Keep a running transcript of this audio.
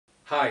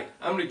Hi,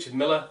 I'm Richard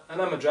Miller and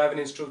I'm a driving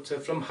instructor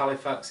from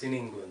Halifax in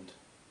England.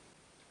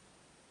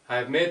 I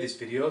have made this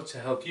video to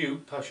help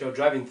you pass your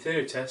driving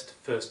theory test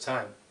first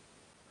time.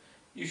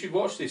 You should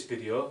watch this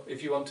video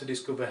if you want to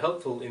discover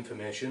helpful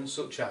information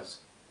such as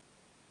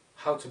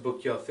how to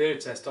book your theory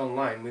test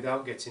online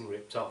without getting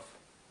ripped off.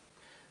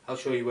 I'll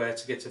show you where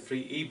to get a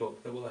free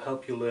ebook that will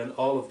help you learn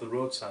all of the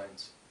road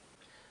signs.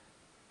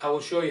 I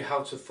will show you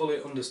how to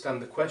fully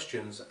understand the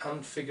questions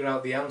and figure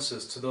out the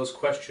answers to those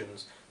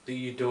questions that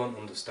you don't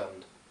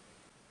understand.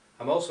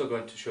 I'm also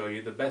going to show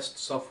you the best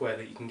software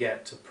that you can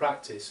get to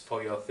practice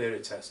for your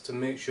theory test to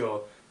make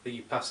sure that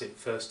you pass it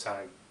first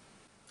time.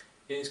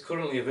 It is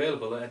currently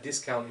available at a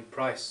discounted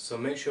price, so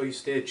make sure you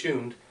stay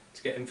tuned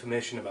to get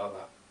information about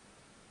that.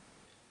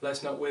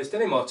 Let's not waste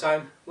any more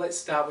time, let's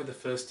start with the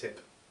first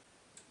tip.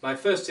 My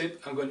first tip,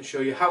 I'm going to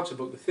show you how to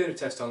book the theory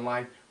test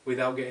online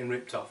without getting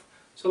ripped off.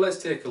 So let's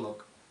take a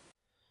look.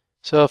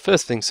 So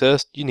first things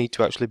first, you need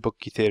to actually book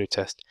your theory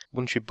test.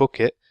 Once you book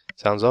it,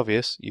 sounds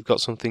obvious, you've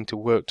got something to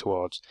work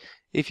towards.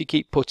 If you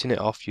keep putting it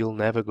off, you'll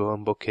never go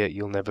and book it,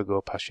 you'll never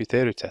go past your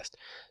theory test.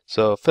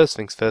 So first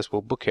things first,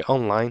 we'll book it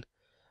online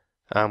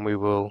and we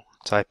will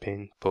type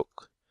in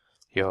book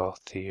your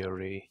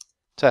theory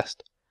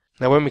test.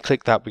 Now when we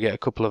click that, we get a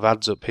couple of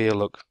ads up here,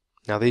 look.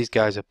 Now these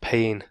guys are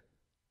paying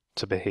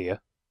to be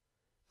here.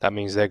 That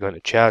means they're going to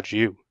charge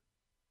you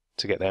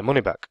to get their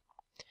money back.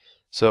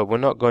 So we're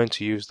not going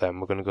to use them,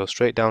 we're going to go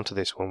straight down to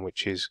this one,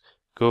 which is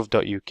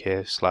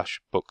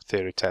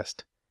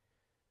gov.uk/booktheorytest.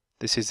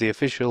 This is the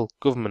official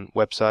government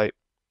website,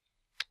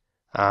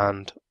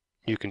 and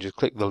you can just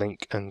click the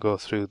link and go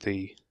through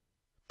the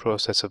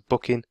process of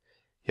booking.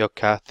 Your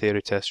car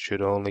theory test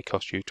should only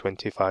cost you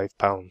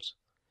 £25.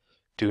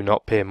 Do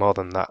not pay more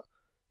than that.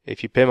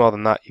 If you pay more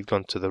than that, you've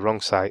gone to the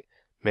wrong site.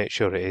 Make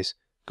sure it is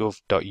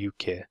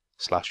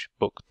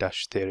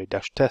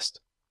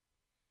gov.uk/book-theory-test.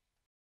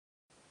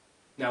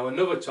 Now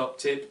another top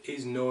tip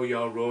is know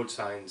your road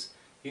signs.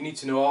 You need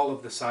to know all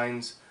of the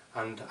signs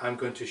and I'm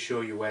going to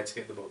show you where to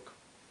get the book.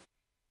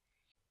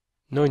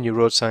 Knowing your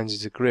road signs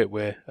is a great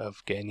way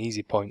of getting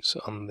easy points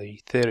on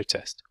the theory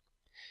test.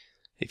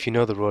 If you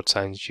know the road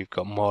signs, you've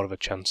got more of a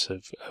chance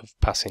of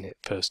passing it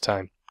first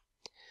time.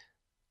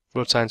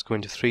 Road signs go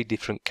into three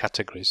different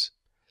categories: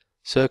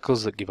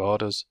 circles that give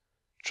orders,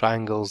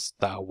 triangles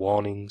that are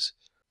warnings,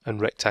 and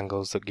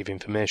rectangles that give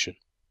information.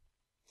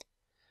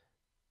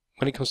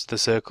 When it comes to the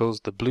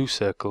circles, the blue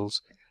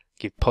circles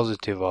give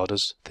positive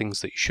orders, things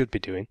that you should be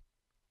doing.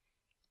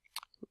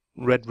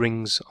 Red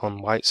rings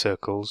on white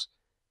circles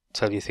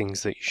tell you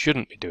things that you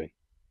shouldn't be doing.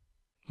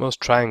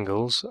 Most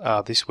triangles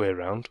are this way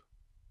around,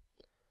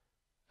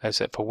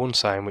 except for one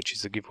sign, which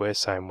is the give way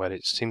sign, where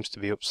it seems to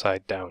be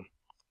upside down.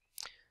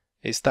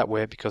 It's that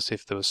way because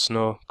if there was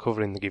snow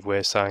covering the give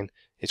way sign,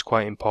 it's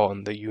quite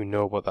important that you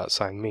know what that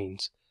sign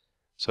means.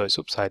 So it's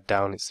upside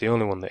down, it's the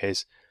only one that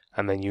is,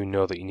 and then you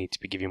know that you need to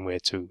be giving way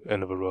to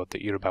another road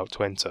that you're about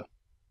to enter.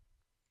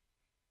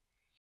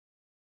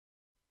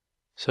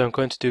 So I'm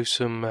going to do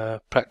some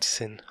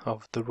practicing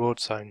of the road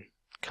sign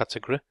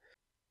category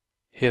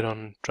here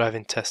on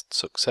Driving Test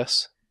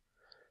Success.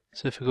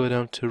 So if we go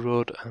down to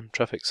Road and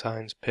Traffic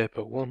Signs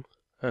Paper 1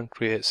 and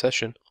create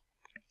session,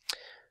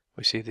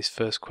 we see this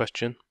first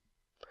question: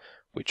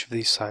 which of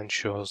these signs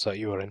shows that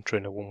you are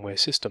entering a one-way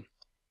system?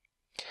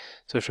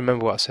 So if you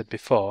remember what I said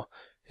before,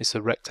 it's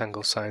the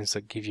rectangle signs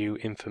that give you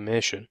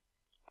information.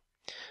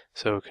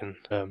 So we can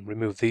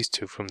remove these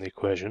two from the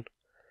equation.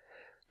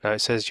 Now it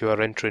says you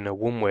are entering a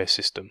one-way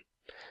system.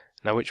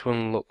 Now which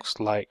one looks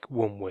like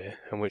one-way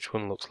and which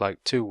one looks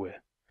like two-way?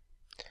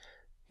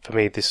 For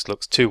me this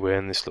looks two-way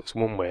and this looks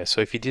one-way, so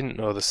if you didn't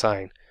know the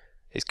sign,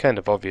 it's kind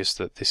of obvious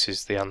that this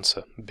is the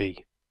answer,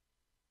 B.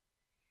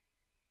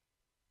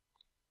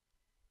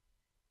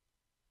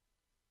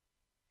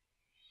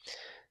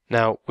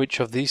 Now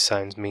which of these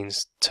signs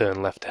means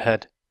turn left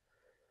ahead?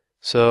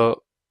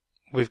 So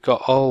we've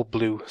got all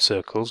blue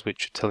circles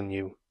which are telling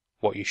you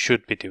what you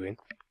should be doing.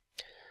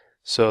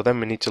 So then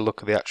we need to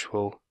look at the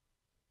actual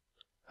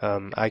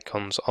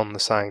icons on the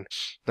sign.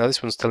 Now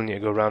this one's telling you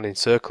to go round in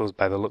circles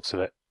by the looks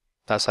of it.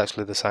 That's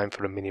actually the sign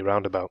for a mini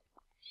roundabout.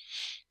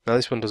 Now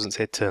this one doesn't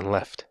say turn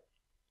left.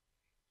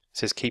 It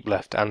says keep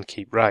left and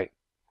keep right.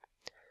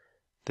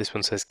 This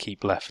one says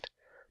keep left.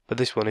 But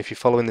this one, if you're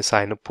following the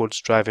sign upwards,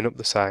 driving up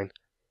the sign,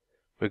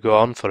 we go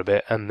on for a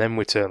bit and then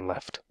we turn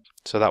left.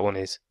 So that one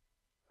is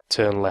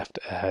turn left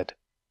ahead.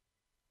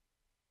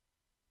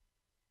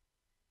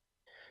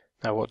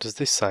 Now what does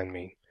this sign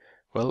mean?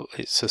 Well,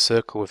 it's a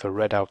circle with a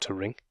red outer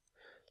ring,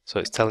 so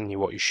it's telling you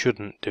what you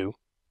shouldn't do.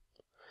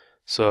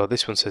 So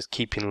this one says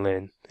keep in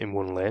lane in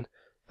one lane.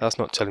 That's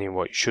not telling you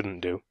what you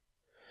shouldn't do.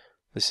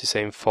 This is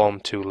saying form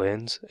two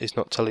lanes. It's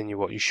not telling you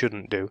what you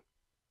shouldn't do.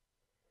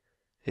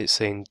 It's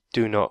saying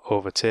do not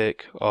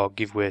overtake or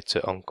give way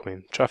to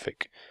oncoming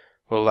traffic.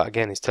 Well, that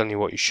again is telling you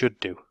what you should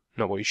do,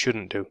 not what you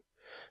shouldn't do.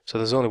 So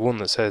there's only one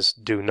that says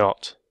do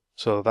not,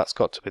 so that's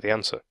got to be the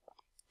answer.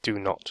 Do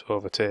not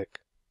overtake.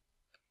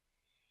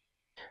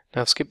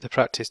 Now skip the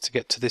practice to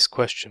get to this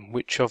question: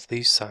 which of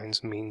these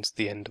signs means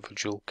the end of a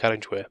dual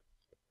carriageway?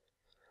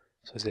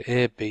 So is it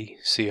A, B,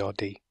 C or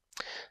D?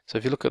 So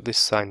if you look at this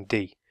sign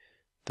D,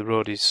 the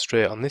road is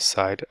straight on this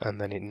side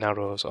and then it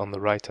narrows on the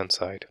right hand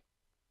side.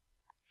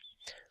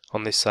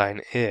 On this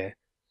sign A,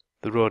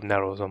 the road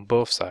narrows on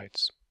both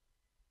sides.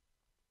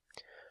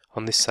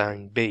 On this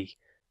sign B,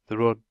 the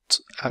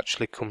roads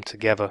actually come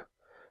together.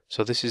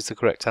 So this is the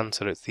correct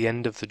answer. It's the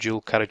end of the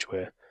dual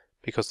carriageway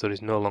because there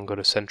is no longer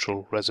a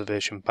central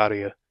reservation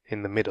barrier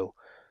in the middle.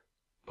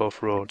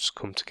 Both roads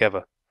come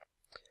together.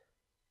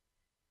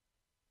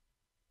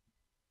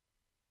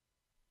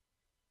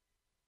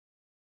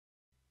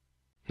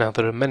 Now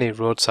there are many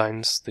road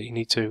signs that you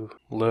need to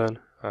learn,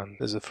 and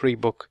there's a free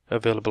book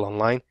available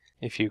online.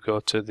 If you go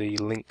to the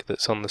link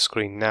that's on the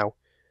screen now,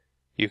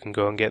 you can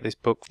go and get this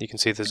book. You can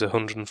see there's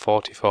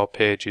 144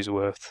 pages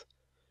worth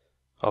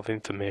of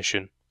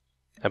information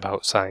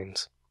about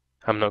signs.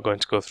 I'm not going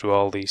to go through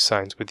all these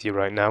signs with you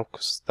right now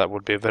because that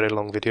would be a very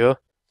long video.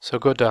 So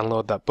go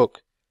download that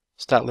book,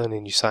 start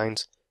learning your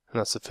signs, and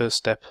that's the first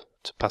step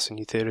to passing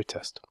your theory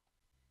test.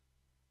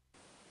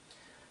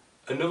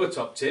 Another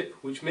top tip,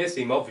 which may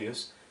seem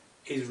obvious,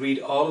 is read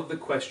all of the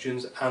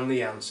questions and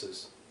the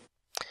answers.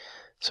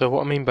 So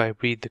what I mean by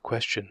read the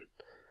question,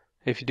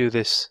 if you do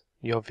this,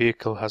 your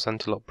vehicle has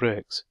anti-lock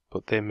brakes,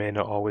 but they may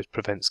not always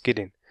prevent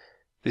skidding.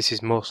 This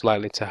is most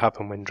likely to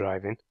happen when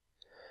driving.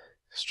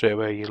 Straight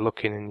away you're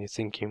looking and you're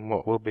thinking,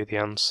 what will be the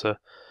answer?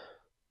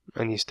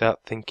 And you start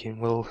thinking,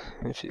 well,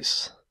 if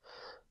it's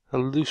a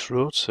loose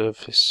road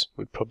surface,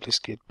 we'd probably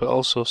skid, but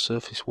also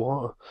surface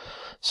water.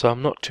 So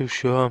I'm not too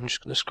sure, I'm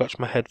just going to scratch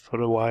my head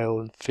for a while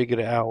and figure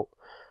it out.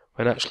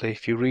 When actually,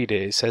 if you read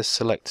it, it says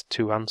select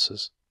two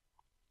answers.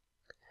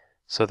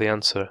 So the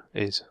answer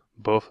is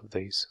both of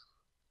these.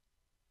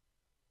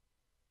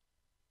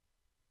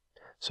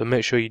 So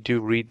make sure you do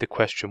read the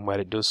question, where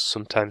it does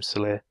sometimes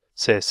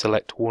say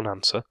select one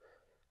answer,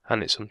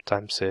 and it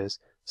sometimes says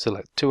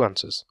select two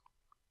answers.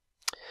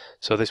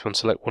 So this one,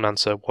 select one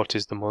answer, what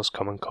is the most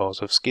common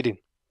cause of skidding?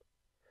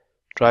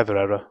 Driver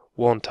error,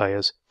 worn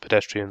tyres,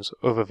 pedestrians,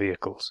 other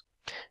vehicles.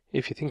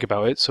 If you think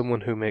about it,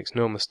 someone who makes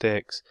no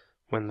mistakes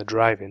when they're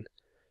driving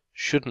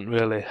shouldn't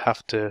really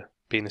have to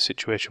be in a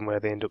situation where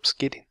they end up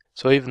skidding.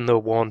 So even though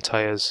worn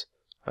tyres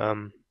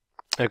are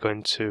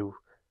going to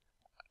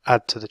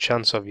add to the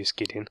chance of you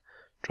skidding,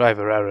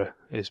 driver error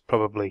is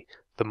probably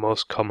the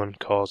most common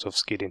cause of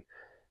skidding.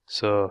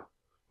 So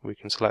we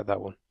can select that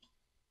one.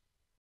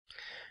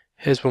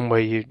 Here's one where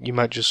you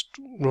might just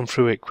run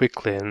through it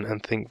quickly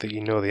and think that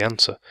you know the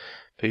answer.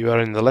 But you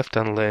are in the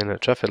left-hand lane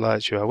at traffic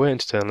lights, you are waiting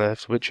to turn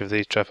left, which of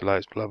these traffic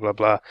lights, blah blah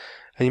blah.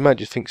 And you might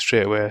just think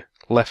straight away,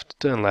 left,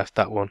 turn left,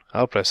 that one,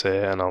 I'll press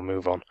A and I'll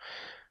move on.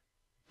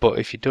 But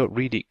if you don't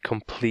read it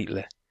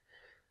completely,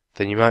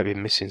 then you might be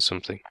missing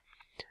something.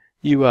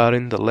 You are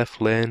in the left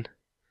lane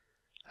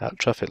at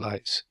traffic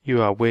lights.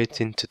 You are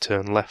waiting to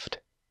turn left.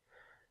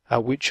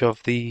 At which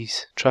of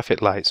these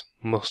traffic lights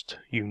must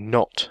you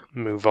not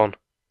move on?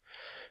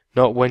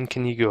 Not when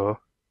can you go,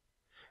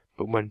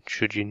 but when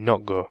should you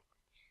not go.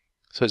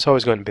 So it's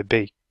always going to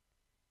be B,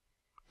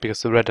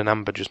 because the red and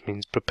amber just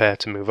means prepare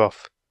to move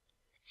off.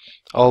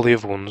 All the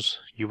other ones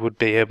you would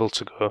be able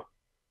to go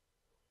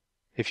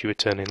if you were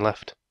turning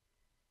left.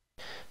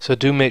 So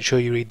do make sure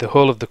you read the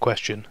whole of the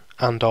question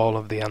and all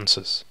of the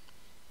answers.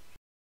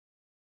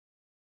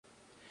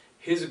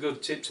 Here's a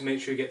good tip to make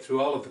sure you get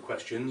through all of the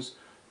questions.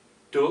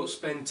 Don't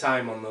spend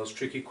time on those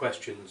tricky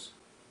questions.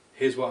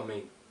 Here's what I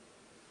mean.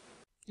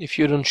 If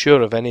you're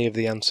unsure of any of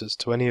the answers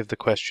to any of the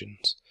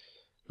questions,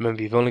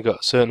 remember you've only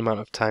got a certain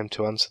amount of time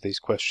to answer these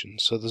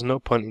questions, so there's no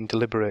point in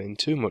deliberating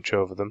too much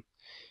over them.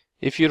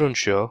 If you're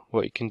unsure,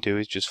 what you can do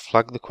is just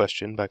flag the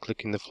question by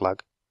clicking the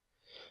flag,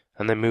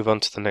 and then move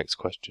on to the next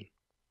question.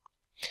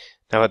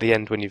 Now at the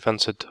end, when you've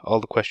answered all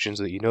the questions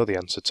that you know the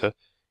answer to,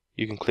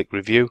 you can click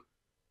Review,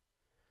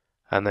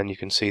 and then you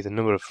can see the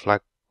number of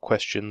flagged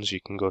questions.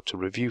 You can go to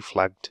Review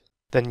Flagged.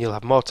 Then you'll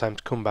have more time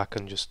to come back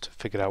and just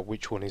figure out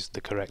which one is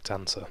the correct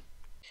answer.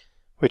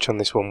 Which on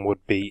this one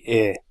would be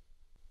A.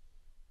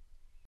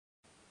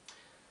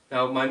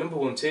 Now my number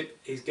one tip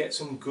is get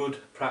some good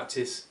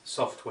practice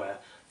software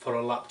for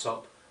a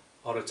laptop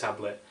or a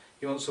tablet.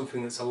 You want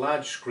something that's a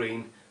large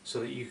screen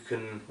so that you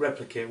can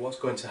replicate what's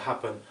going to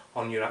happen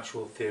on your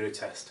actual theory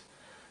test.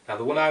 Now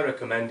the one I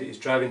recommend is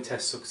Driving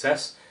Test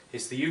Success.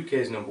 It's the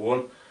UK's number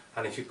one,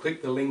 and if you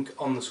click the link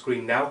on the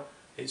screen now,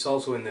 it's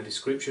also in the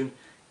description.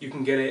 You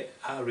can get it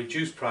at a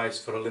reduced price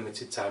for a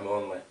limited time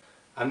only.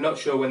 I'm not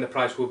sure when the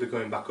price will be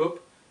going back up,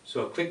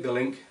 so click the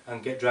link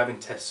and get Driving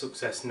Test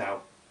Success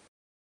now.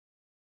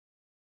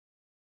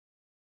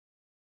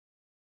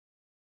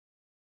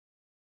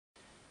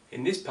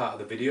 In this part of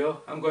the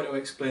video, I'm going to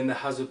explain the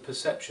hazard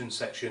perception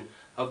section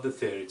of the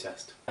theory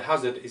test. A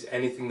hazard is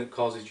anything that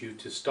causes you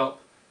to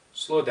stop,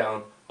 slow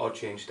down or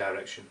change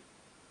direction.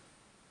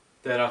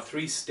 There are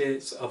three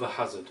states of a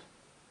hazard: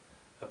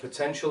 a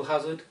potential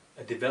hazard,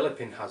 a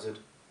developing hazard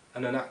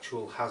and an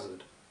actual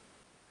hazard.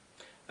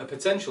 A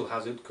potential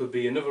hazard could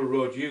be another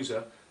road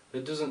user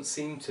that doesn't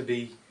seem to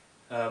be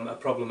a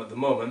problem at the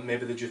moment.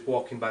 Maybe they're just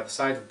walking by the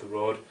side of the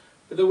road,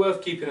 but they're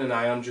worth keeping an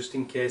eye on just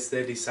in case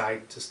they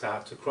decide to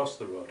start to cross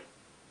the road.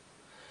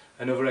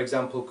 Another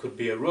example could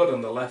be a road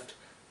on the left.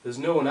 There's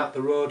no one at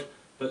the road,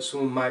 but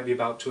someone might be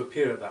about to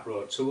appear at that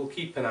road, so we'll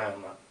keep an eye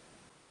on that.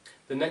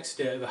 The next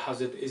state of a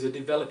hazard is a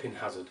developing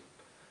hazard,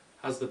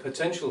 as the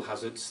potential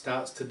hazard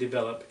starts to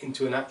develop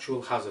into an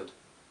actual hazard,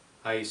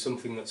 i.e.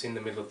 something that's in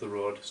the middle of the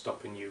road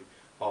stopping you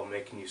or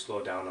making you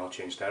slow down or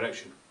change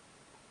direction.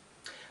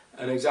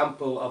 An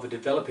example of a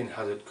developing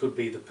hazard could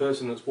be the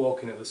person that's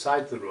walking at the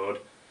side of the road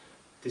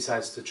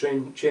decides to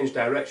change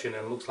direction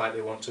and looks like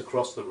they want to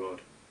cross the road.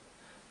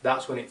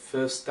 That's when it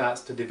first starts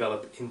to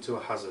develop into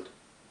a hazard.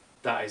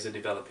 That is a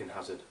developing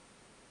hazard.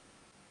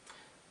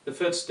 The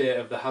third state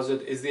of the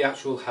hazard is the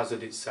actual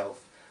hazard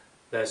itself.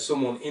 There's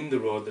someone in the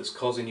road that's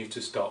causing you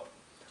to stop,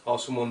 or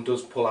someone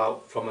does pull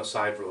out from a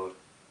side road.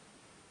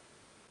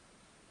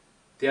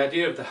 The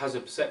idea of the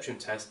hazard perception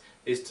test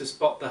is to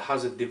spot the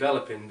hazard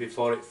developing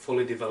before it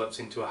fully develops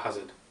into a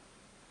hazard.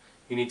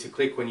 You need to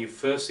click when you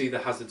first see the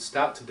hazard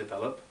start to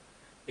develop.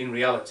 In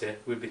reality,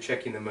 we'll be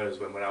checking the mirrors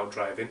when we're out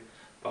driving,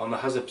 but on the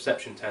hazard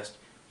perception test,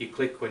 you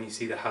click when you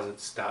see the hazard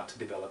start to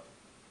develop.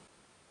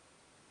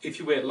 If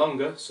you wait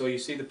longer, so you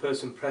see the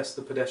person press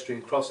the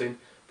pedestrian crossing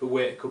but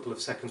wait a couple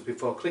of seconds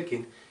before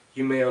clicking,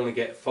 you may only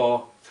get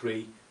 4,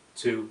 3,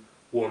 2,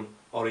 1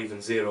 or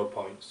even 0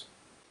 points.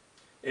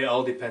 It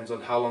all depends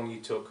on how long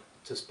you took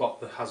to spot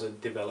the hazard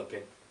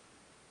developing.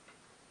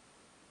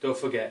 Don't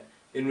forget,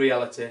 in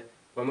reality,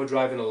 when we're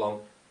driving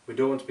along, we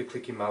don't want to be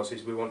clicking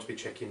mouses, we want to be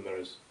checking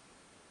mirrors.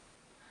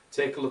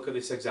 Take a look at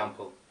this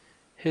example.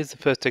 Here's the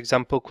first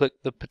example. Click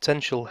the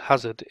potential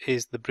hazard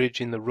is the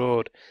bridge in the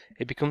road.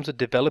 It becomes a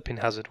developing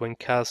hazard when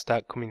cars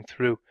start coming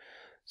through.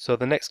 So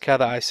the next car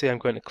that I see I'm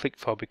going to click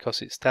for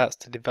because it starts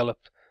to develop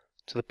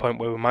to the point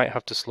where we might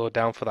have to slow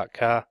down for that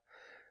car.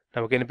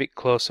 Now we're getting a bit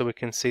closer, we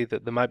can see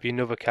that there might be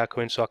another car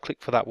coming, so I'll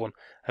click for that one.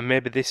 And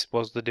maybe this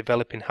was the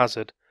developing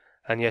hazard.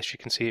 And yes, you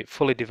can see it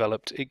fully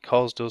developed. It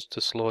caused us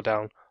to slow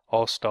down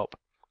or stop.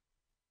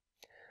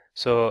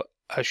 So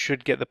I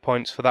should get the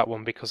points for that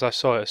one because I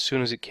saw it as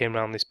soon as it came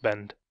round this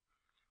bend.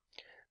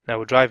 Now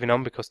we're driving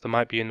on because there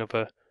might be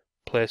another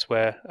place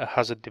where a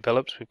hazard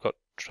develops. We've got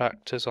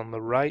tractors on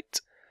the right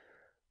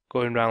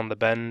going round the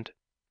bend,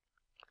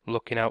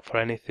 looking out for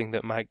anything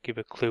that might give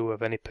a clue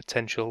of any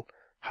potential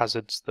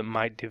hazards that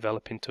might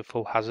develop into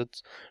full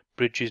hazards.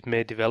 Bridges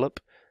may develop.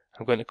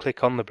 I'm going to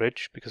click on the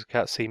bridge because I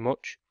can't see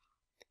much,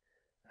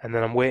 and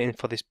then I'm waiting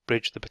for this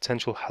bridge, the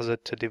potential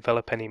hazard, to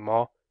develop any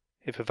more.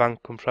 If a van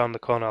comes round the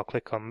corner, I'll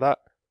click on that,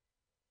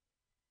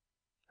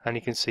 and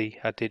you can see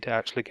I did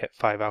actually get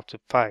 5 out of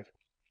 5.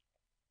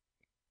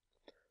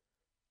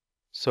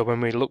 So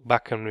when we look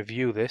back and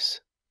review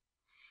this,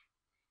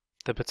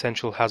 the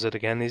potential hazard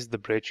again is the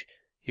bridge.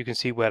 You can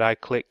see where I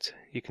clicked.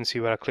 You can see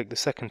where I clicked the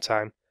second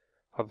time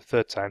or the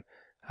third time,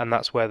 and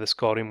that's where the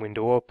scoring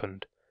window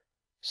opened.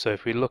 So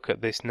if we look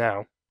at this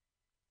now,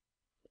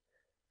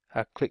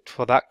 I clicked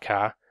for that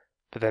car,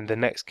 but then the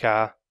next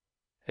car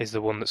is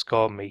the one that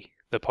scored me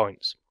the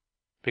points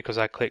because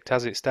I clicked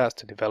as it starts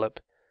to develop,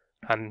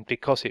 and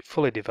because it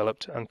fully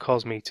developed and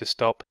caused me to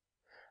stop,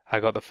 I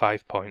got the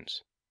 5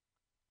 points.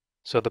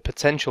 So the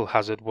potential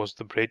hazard was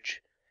the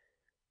bridge.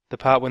 The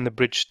part when the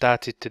bridge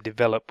started to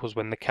develop was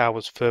when the car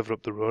was further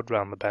up the road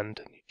round the bend,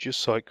 and you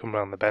just saw it come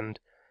round the bend.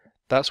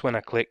 That's when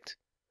I clicked,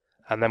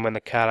 and then when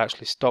the car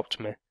actually stopped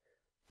me,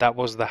 that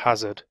was the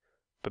hazard,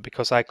 but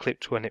because I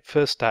clicked when it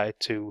first started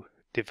to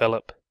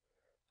develop,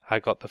 I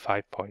got the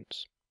 5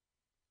 points.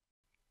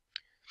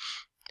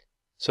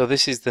 So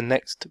this is the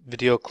next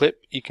video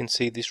clip. You can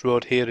see this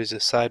road here is a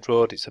side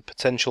road. It's a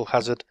potential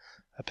hazard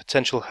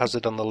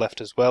on the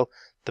left as well.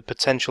 The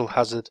potential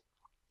hazard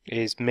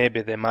is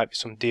maybe there might be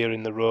some deer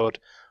in the road.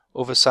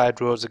 Other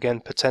side roads, again,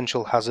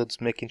 potential hazards,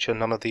 making sure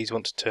none of these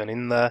want to turn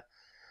in there.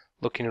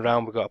 Looking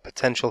around, we've got a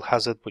potential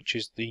hazard, which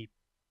is the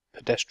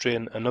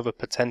pedestrian, another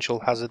potential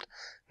hazard.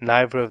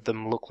 Neither of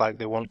them look like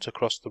they want to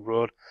cross the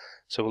road.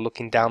 So we're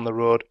looking down the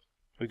road.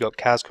 We've got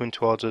cars coming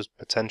towards us,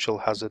 potential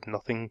hazard,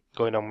 nothing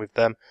going on with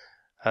them.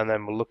 And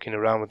then we're looking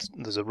around,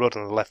 there's a road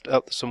on the left.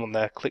 Oh, there's someone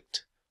there,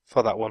 clicked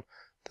for that one.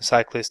 The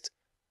cyclist,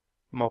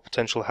 more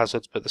potential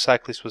hazards, but the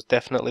cyclist was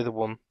definitely the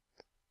one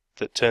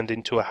that turned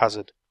into a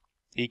hazard.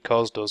 He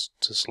caused us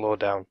to slow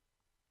down.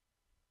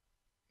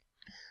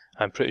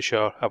 I'm pretty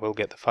sure I will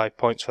get the 5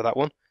 points for that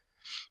one.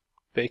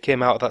 But he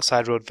came out of that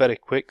side road very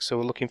quick, so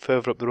we're looking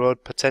further up the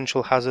road.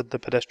 Potential hazard, the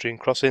pedestrian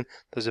crossing.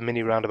 There's a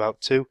mini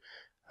roundabout too.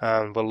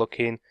 And we're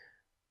looking,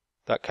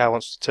 that car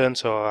wants to turn,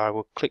 so I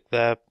will click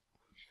there.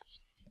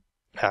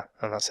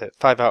 And that's it,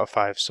 5 out of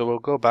 5. So we'll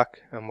go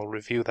back and we'll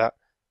review that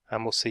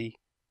and we'll see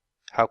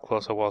how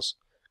close I was.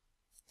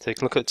 Take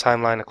a look at the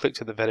timeline. I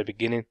clicked at the very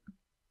beginning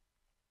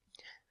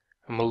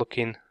and we're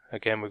looking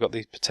again. We've got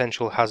these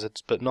potential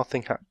hazards, but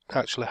nothing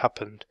actually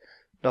happened.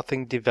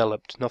 Nothing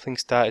developed, nothing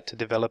started to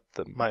develop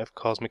that might have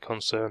caused me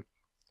concern.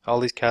 All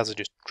these cars are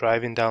just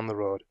driving down the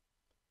road.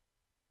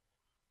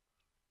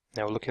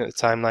 Now we're looking at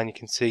the timeline. You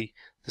can see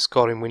the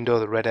scoring window,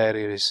 the red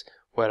area is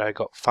where I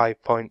got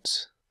 5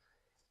 points.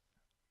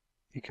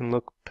 You can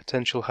look,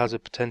 potential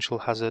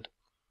hazard,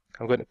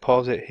 I'm going to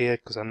pause it here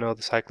because I know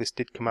the cyclist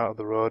did come out of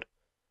the road.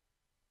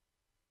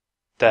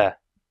 There.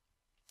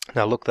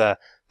 Now look there,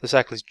 the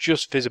cycle is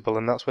just visible,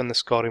 and that's when the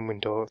scoring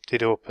window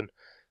did open.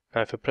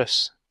 Now if I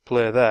press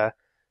play there,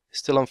 it's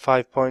still on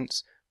 5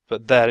 points,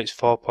 but there it's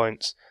 4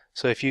 points.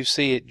 So if you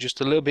see it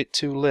just a little bit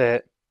too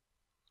late,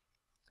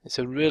 it's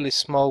a really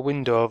small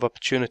window of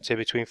opportunity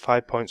between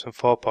 5 points and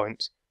 4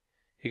 points.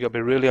 You've got to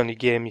be really on your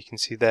game. You can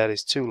see there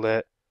it's too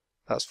late.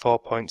 That's 4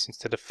 points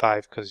instead of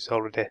 5 because it's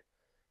already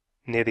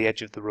near the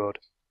edge of the road.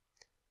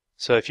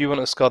 So if you want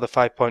to score the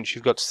 5 points,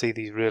 you've got to see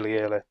these really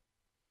early.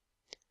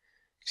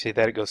 See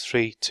there it goes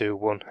 3, 2,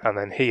 1, and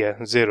then here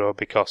 0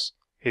 because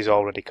he's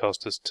already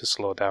caused us to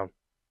slow down.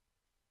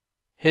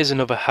 Here's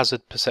another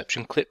hazard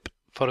perception clip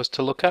for us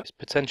to look at. It's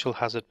potential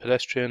hazard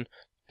pedestrian,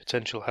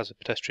 potential hazard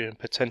pedestrian,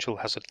 potential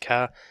hazard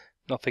car.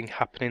 Nothing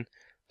happening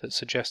that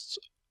suggests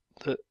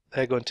that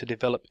they're going to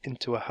develop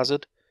into a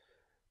hazard.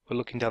 We're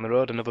looking down the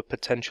road, another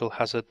potential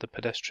hazard, the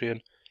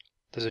pedestrian.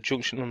 There's a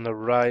junction on the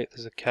right,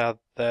 there's a car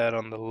there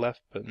on the left,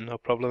 but no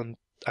problem.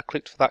 I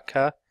clicked for that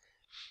car.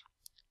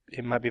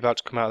 It might be about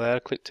to come out there. I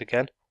clicked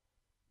again.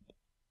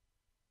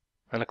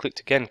 And I clicked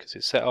again because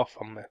it set off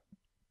on me.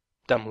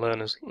 Damn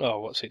learners.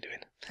 Oh, what's it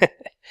doing?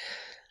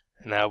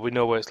 Now, we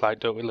know what it's like,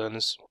 don't we,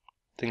 learners?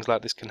 Things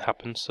like this can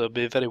happen, so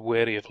be very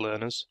wary of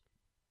learners.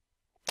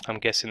 I'm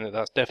guessing that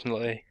that's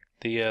definitely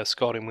the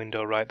scoring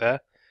window right there.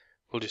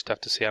 We'll just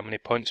have to see how many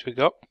points we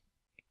got.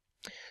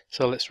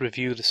 So let's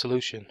review the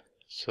solution.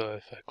 So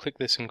if I click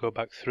this and go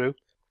back through,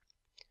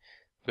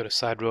 we've got a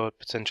side road,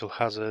 potential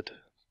hazard.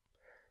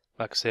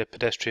 Like I say,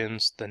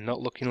 pedestrians, they're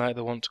not looking like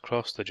they want to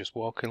cross, they're just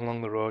walking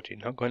along the road. You're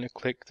not going to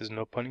click, there's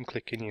no point in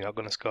clicking, you're not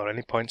going to score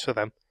any points for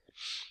them.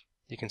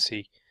 You can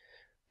see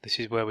this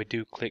is where we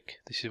do click,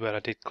 this is where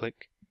I did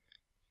click.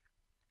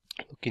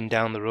 Looking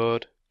down the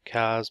road,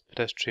 cars,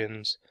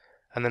 pedestrians,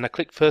 and then I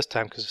clicked first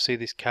time because I see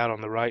this car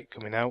on the right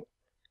coming out.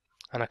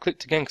 And I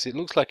clicked again because it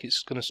looks like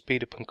it's going to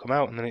speed up and come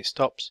out, and then it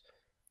stops.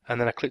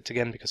 And then I clicked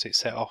again because it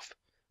set off.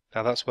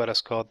 Now that's where I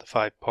scored the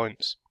 5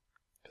 points,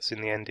 because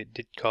in the end it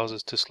did cause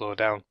us to slow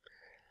down.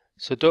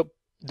 So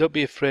don't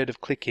be afraid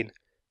of clicking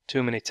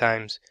too many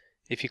times.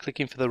 If you're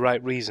clicking for the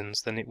right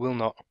reasons, then it will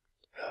not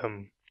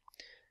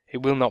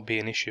be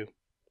an issue.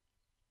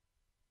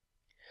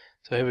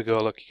 So here we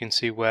go. Look, you can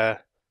see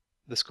where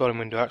the scoring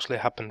window actually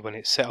happened when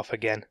it set off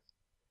again.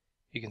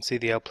 You can see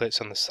the L plates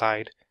on the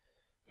side,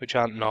 which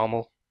aren't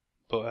normal,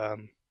 but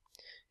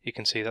you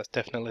can see that's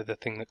definitely the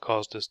thing that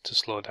caused us to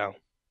slow down.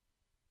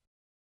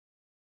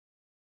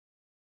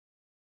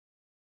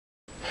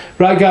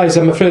 Right guys,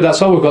 I'm afraid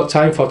that's all we've got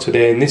time for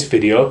today in this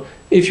video.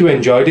 If you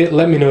enjoyed it,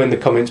 let me know in the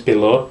comments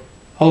below.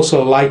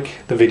 Also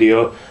like the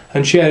video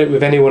and share it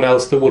with anyone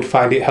else that would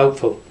find it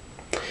helpful.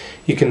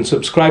 You can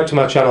subscribe to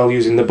my channel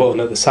using the button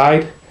at the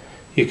side.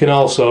 You can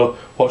also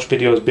watch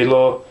videos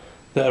below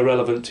that are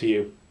relevant to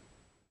you.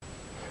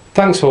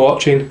 Thanks for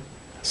watching.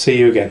 See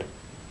you again.